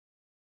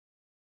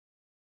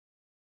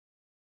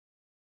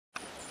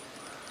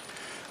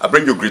I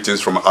bring you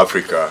greetings from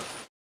Africa,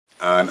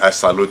 and I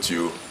salute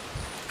you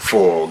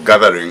for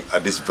gathering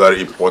at this very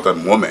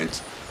important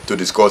moment to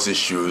discuss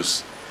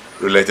issues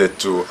related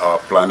to our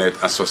planet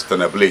and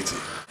sustainability.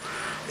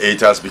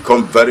 It has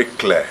become very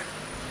clear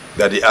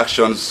that the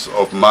actions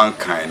of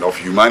mankind, of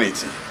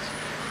humanity,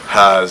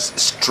 has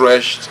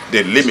stretched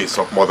the limits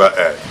of Mother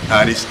Earth,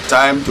 and it's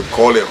time to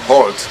call a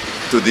halt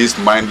to these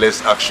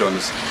mindless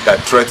actions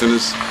that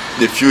threatens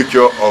the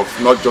future of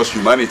not just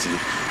humanity,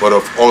 but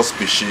of all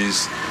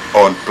species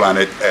on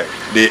planet Earth.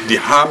 The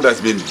harm that's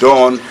been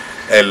done,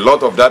 a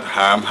lot of that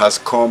harm has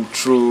come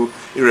through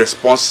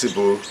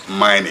irresponsible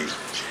mining.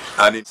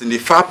 And in the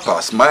far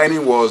past,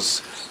 mining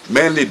was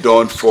mainly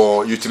done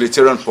for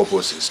utilitarian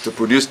purposes, to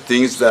produce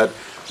things that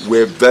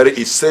were very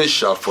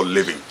essential for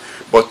living.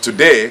 But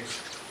today,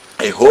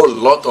 a whole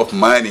lot of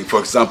mining, for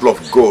example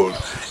of gold,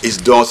 is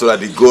done so that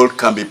the gold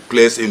can be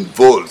placed in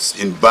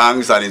vaults, in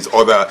banks and in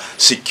other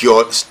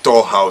secure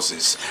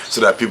storehouses,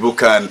 so that people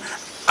can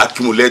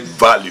accumulate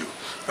value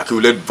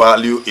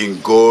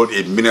in gold,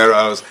 in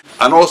minerals,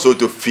 and also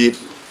to feed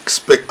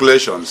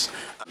speculations.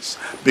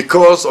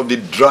 Because of the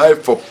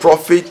drive for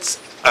profit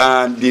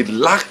and the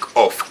lack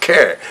of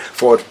care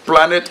for the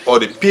planet or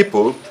the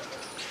people,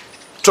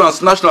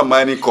 transnational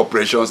mining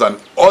corporations and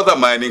other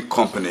mining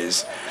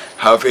companies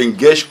have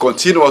engaged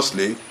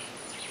continuously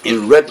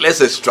in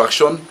reckless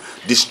extraction,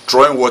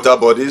 destroying water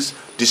bodies,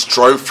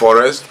 destroying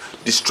forests,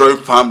 destroying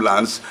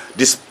farmlands,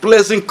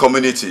 displacing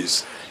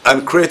communities,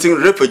 and creating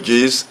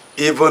refugees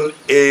even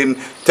in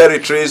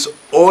territories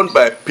owned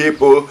by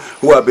people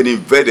who have been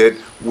invaded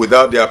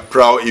without their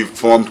prior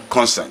informed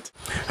consent.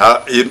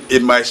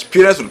 In my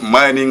experience with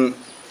mining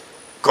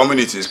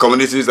communities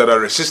that are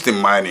resisting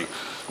mining,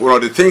 one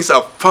of the things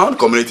I've found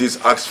communities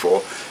ask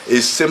for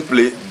is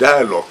simply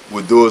dialogue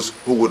with those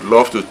who would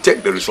love to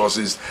take the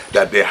resources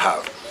that they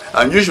have.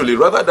 And usually,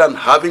 rather than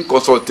having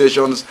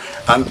consultations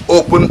and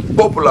open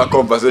popular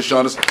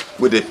conversations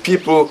with the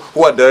people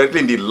who are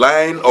directly in the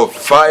line of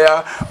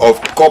fire of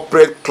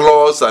corporate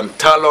claws and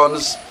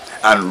talons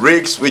and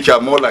rigs, which are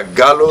more like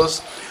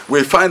gallows,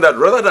 we find that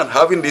rather than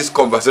having this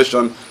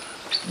conversation,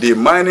 the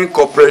mining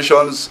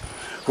corporations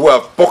who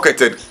have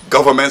pocketed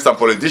governments and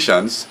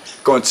politicians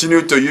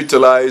continue to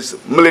utilize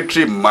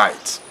military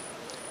might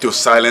to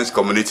silence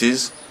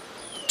communities,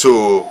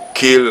 to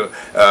kill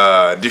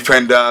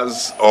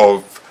defenders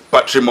of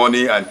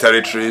patrimony and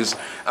territories.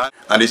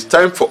 And it's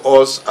time for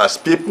us as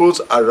peoples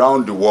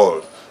around the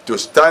world to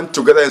stand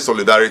together in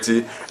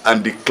solidarity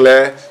and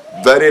declare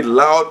very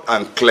loud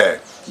and clear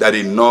that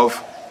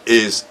enough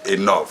is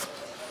enough.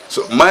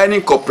 So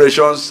mining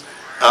corporations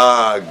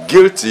are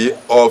guilty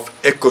of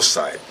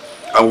ecocide,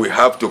 and we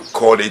have to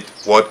call it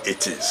what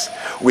it is.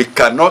 We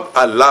cannot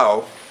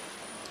allow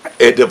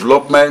a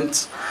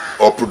development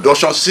or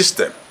production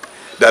system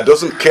that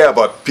doesn't care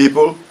about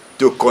people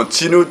to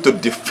continue to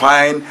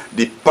define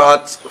the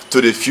path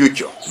to the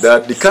future.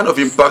 That the kind of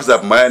impacts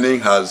that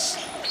mining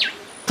has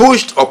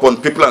pushed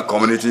upon people and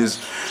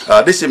communities,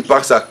 these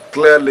impacts are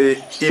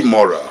clearly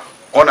immoral,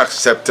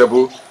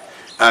 unacceptable,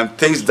 and there are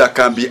things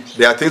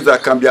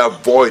that can be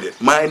avoided.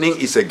 Mining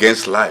is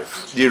against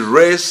life. The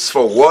race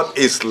for what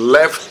is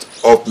left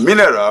of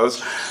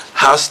minerals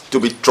has to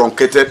be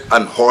truncated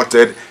and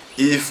halted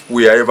if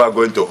we are ever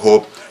going to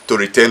hope to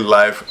retain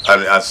life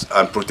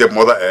and protect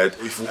Mother Earth,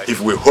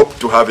 if we hope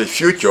to have a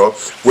future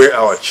where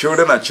our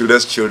children and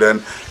children's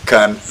children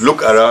can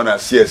look around and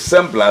see a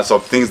semblance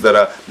of things that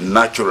are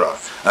natural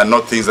and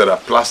not things that are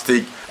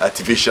plastic,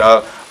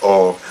 artificial,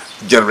 or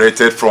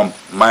generated from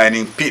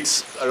mining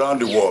pits around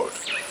the world.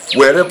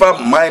 Wherever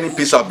mining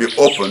pits have been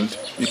opened,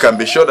 you can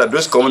be sure that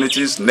those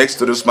communities next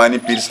to those mining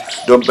pits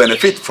don't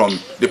benefit from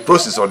the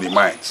process of the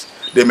mines.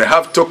 They may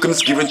have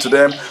tokens given to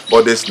them,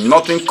 but there's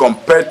nothing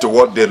compared to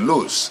what they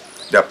lose.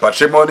 Their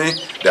patrimony,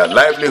 their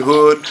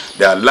livelihood,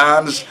 their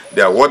lands,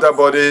 their water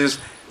bodies,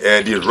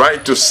 the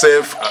right to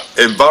safe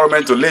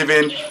environment to live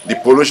in, the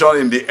pollution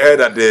in the air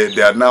that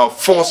they are now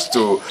forced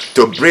to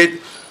breathe.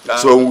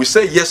 So when we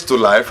say yes to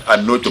life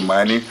and no to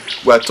mining,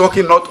 we are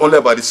talking not only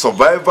about the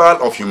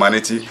survival of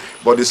humanity,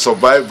 but the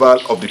survival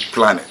of the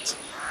planet.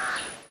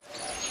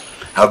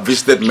 I've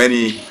visited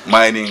many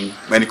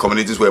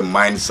communities where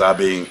mines are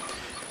being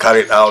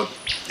carried out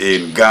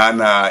in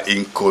Ghana,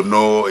 in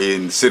Kono,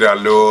 in Sierra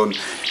Leone,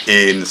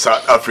 in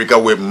South Africa,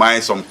 where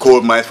mines, some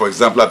coal mines, for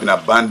example, have been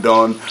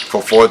abandoned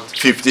for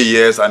 50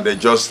 years, and they're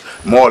just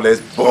more or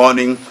less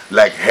burning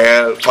like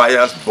hell,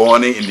 fires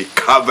burning in the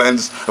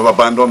caverns of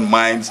abandoned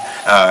mines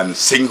and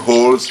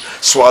sinkholes,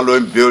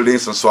 swallowing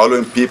buildings and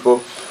swallowing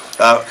people.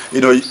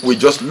 We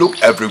just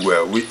look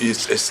everywhere. If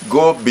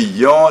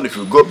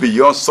you go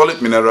beyond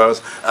solid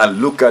minerals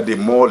and look at the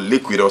more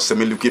liquid or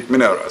semi-liquid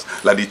minerals,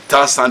 like the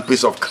tar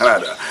sandpits of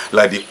Canada,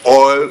 like the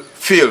oil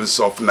fields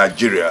of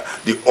Nigeria,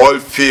 the oil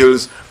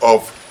fields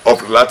of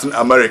Latin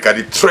America,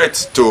 the threat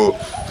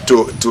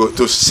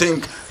to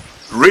sink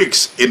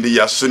rigs in the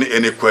Yasuni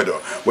in Ecuador.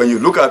 When you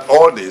look at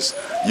all this,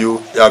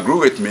 you agree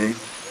with me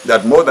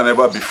that more than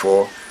ever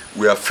before,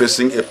 we are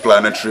facing a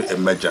planetary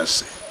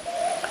emergency.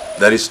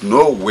 There is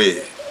no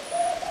way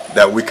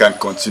that we can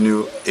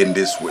continue in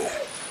this way.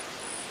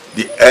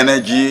 The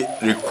energy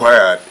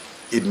required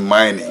in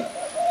mining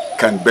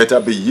can better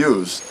be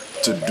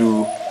used to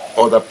do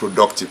other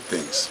productive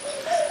things.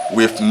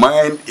 We've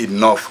mined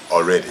enough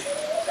already.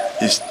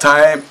 It's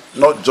time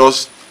not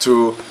just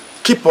to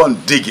keep on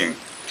digging.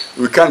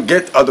 We can't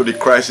get out of the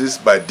crisis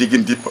by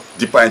digging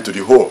deeper into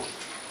the hole.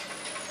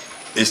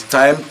 It's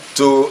time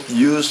to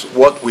use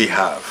what we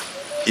have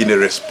in a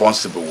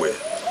responsible way.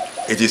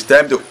 It is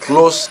time to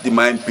close the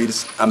mine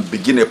pits and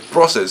begin a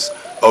process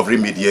of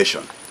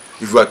remediation.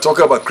 If we are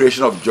talking about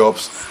creation of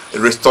jobs, a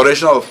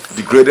restoration of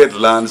degraded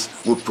lands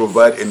will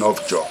provide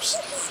enough jobs.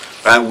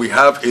 And we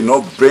have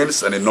enough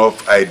brains and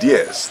enough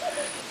ideas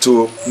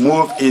to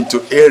move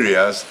into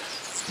areas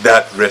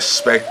that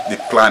respect the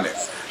planet,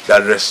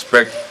 that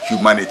respect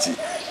humanity,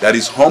 that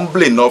is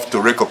humble enough to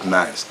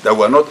recognize that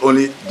we're not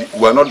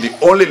the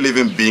only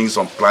living beings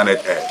on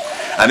planet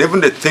Earth. And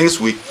even the things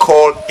we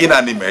call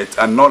inanimate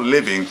and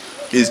non-living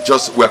is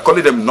just, we're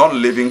calling them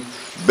non-living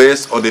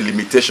based on the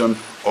limitation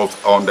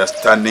of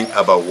understanding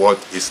about what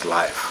is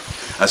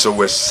life. And so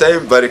we're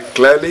saying very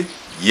clearly,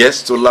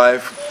 yes to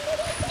life,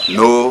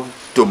 no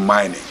to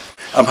mining.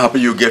 I'm happy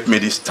you gave me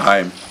this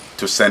time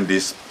to send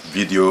this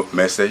video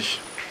message,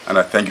 and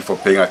I thank you for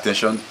paying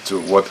attention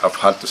to what I've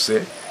had to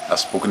say. I've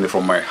spoken it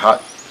from my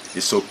heart.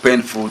 It's so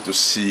painful to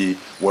see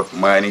what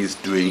mining is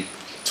doing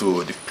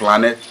to the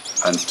planet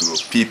and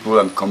to people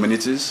and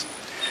communities.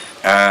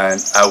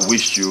 And I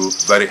wish you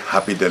very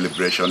happy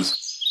deliberations.